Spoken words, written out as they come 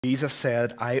Jesus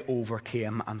said, I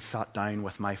overcame and sat down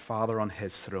with my Father on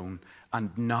his throne.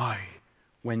 And now,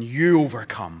 when you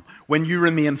overcome, when you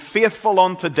remain faithful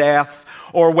unto death,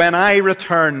 or when I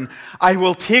return, I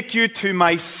will take you to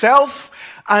myself,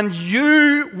 and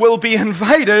you will be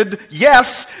invited,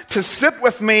 yes, to sit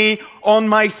with me on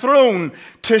my throne,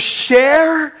 to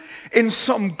share in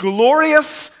some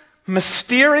glorious,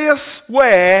 mysterious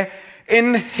way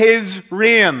in his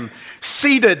reign,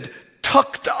 seated,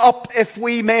 tucked up, if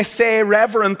we may say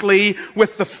reverently,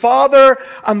 with the Father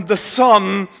and the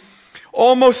Son,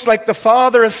 almost like the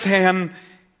Father is saying,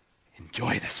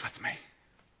 enjoy this with me.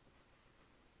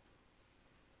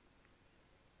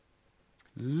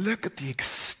 Look at the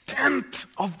extent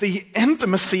of the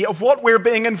intimacy of what we're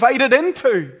being invited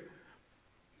into.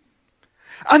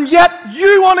 And yet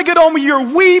you want to get on with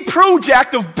your wee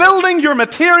project of building your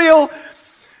material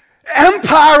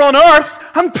empire on earth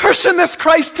and pushing this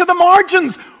Christ to the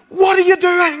margins. What are you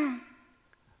doing?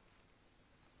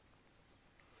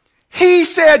 He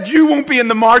said you won't be in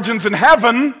the margins in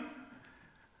heaven.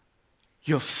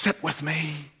 You'll sit with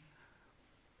me.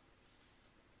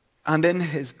 And in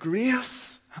his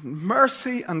grace and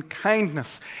mercy and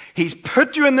kindness, he's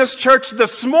put you in this church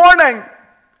this morning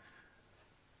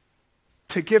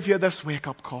to give you this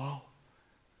wake-up call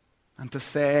and to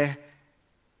say,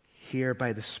 hear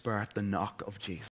by the Spirit the knock of Jesus.